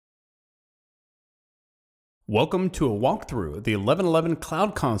Welcome to a walkthrough of the 1111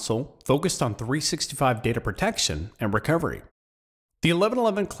 Cloud Console focused on 365 data protection and recovery. The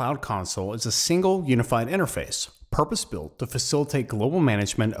 1111 Cloud Console is a single unified interface, purpose-built to facilitate global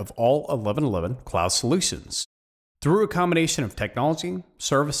management of all 1111 cloud solutions. Through a combination of technology,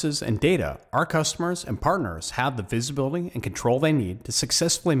 services, and data, our customers and partners have the visibility and control they need to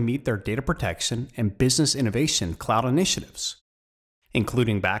successfully meet their data protection and business innovation cloud initiatives,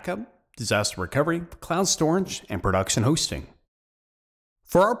 including backup, disaster recovery, cloud storage, and production hosting.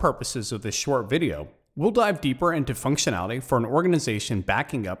 For our purposes of this short video, we'll dive deeper into functionality for an organization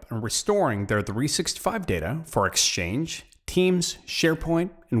backing up and restoring their 365 data for Exchange, Teams,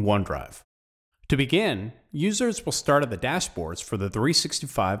 SharePoint, and OneDrive. To begin, users will start at the dashboards for the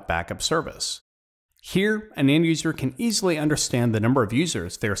 365 backup service. Here, an end user can easily understand the number of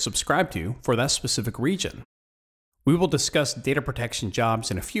users they are subscribed to for that specific region. We will discuss data protection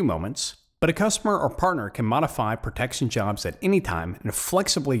jobs in a few moments, but a customer or partner can modify protection jobs at any time and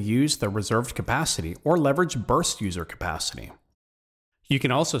flexibly use their reserved capacity or leverage burst user capacity. You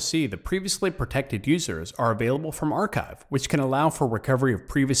can also see the previously protected users are available from archive, which can allow for recovery of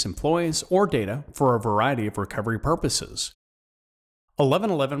previous employees or data for a variety of recovery purposes.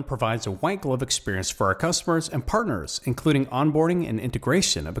 1111 provides a white glove experience for our customers and partners, including onboarding and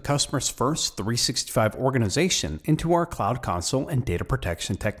integration of a customer's first 365 organization into our cloud console and data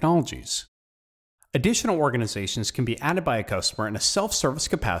protection technologies. Additional organizations can be added by a customer in a self-service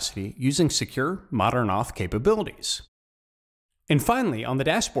capacity using secure, modern auth capabilities. And finally, on the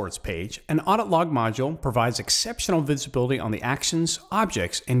dashboards page, an audit log module provides exceptional visibility on the actions,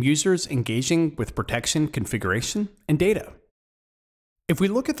 objects, and users engaging with protection configuration and data. If we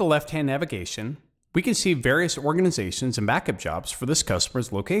look at the left-hand navigation, we can see various organizations and backup jobs for this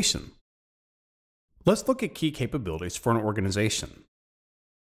customer's location. Let's look at key capabilities for an organization.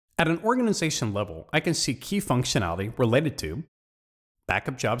 At an organization level, I can see key functionality related to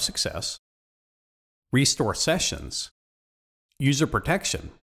backup job success, restore sessions, user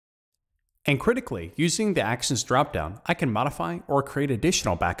protection, and critically, using the Actions dropdown, I can modify or create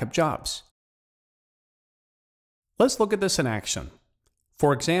additional backup jobs. Let's look at this in action.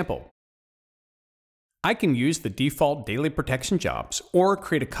 For example, I can use the default daily protection jobs or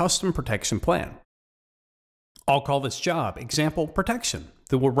create a custom protection plan. I'll call this job Example Protection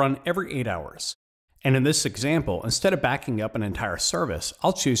that will run every 8 hours. And in this example, instead of backing up an entire service,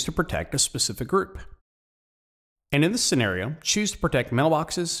 I'll choose to protect a specific group. And in this scenario, choose to protect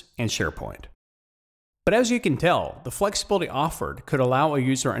mailboxes and SharePoint. But as you can tell, the flexibility offered could allow a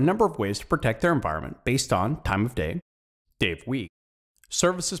user a number of ways to protect their environment based on time of day, day of week,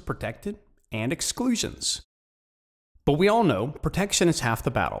 services protected, and exclusions. But we all know protection is half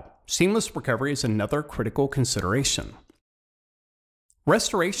the battle. Seamless recovery is another critical consideration.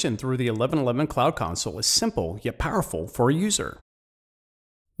 Restoration through the 1111 Cloud Console is simple yet powerful for a user.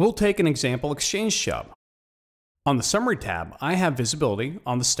 We'll take an example Exchange job. On the Summary tab, I have visibility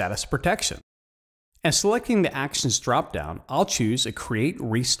on the status protection. And selecting the Actions dropdown, I'll choose a Create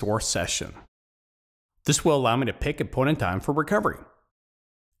Restore Session. This will allow me to pick a point in time for recovery.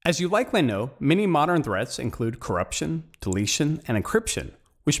 As you likely know, many modern threats include corruption, deletion, and encryption,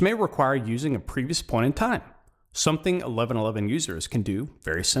 which may require using a previous point in time, something 1111 users can do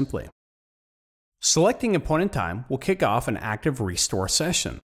very simply. Selecting a point in time will kick off an active restore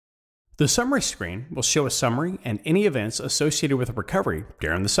session. The summary screen will show a summary and any events associated with recovery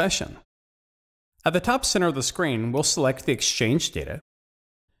during the session. At the top center of the screen, we'll select the Exchange data.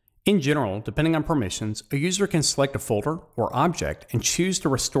 In general, depending on permissions, a user can select a folder or object and choose to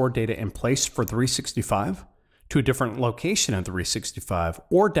restore data in place for 365 to a different location in 365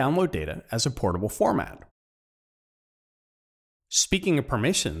 or download data as a portable format. Speaking of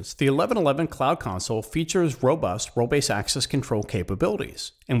permissions, the 1111 Cloud Console features robust role-based access control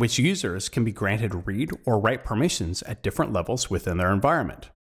capabilities in which users can be granted read or write permissions at different levels within their environment.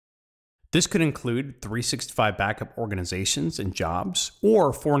 This could include 365 backup organizations and jobs,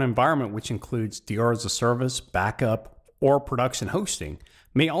 or for an environment which includes DR as a service, backup, or production hosting,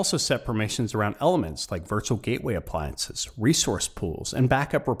 may also set permissions around elements like virtual gateway appliances, resource pools, and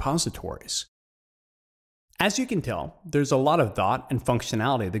backup repositories. As you can tell, there's a lot of thought and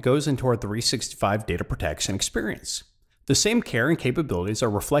functionality that goes into our 365 data protection experience. The same care and capabilities are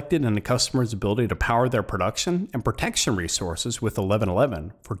reflected in the customer's ability to power their production and protection resources with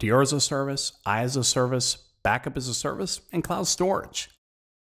 1111 for DR as a service, I as a service, backup as a service, and cloud storage.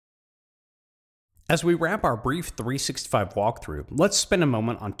 As we wrap our brief 365 walkthrough, let's spend a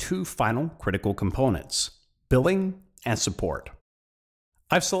moment on two final critical components: billing and support.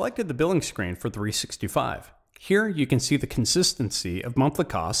 I've selected the billing screen for 365. Here you can see the consistency of monthly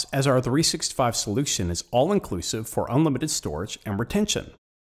costs as our 365 solution is all-inclusive for unlimited storage and retention.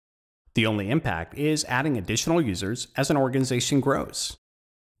 The only impact is adding additional users as an organization grows.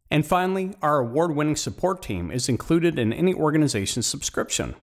 And finally, our award-winning support team is included in any organization's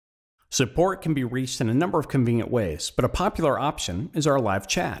subscription. Support can be reached in a number of convenient ways, but a popular option is our live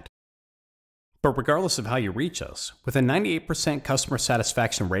chat. But regardless of how you reach us, with a 98% customer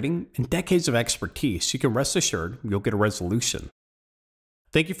satisfaction rating and decades of expertise, you can rest assured you'll get a resolution.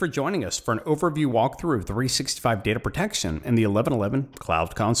 Thank you for joining us for an overview walkthrough of 365 data protection in the 1111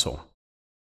 Cloud Console.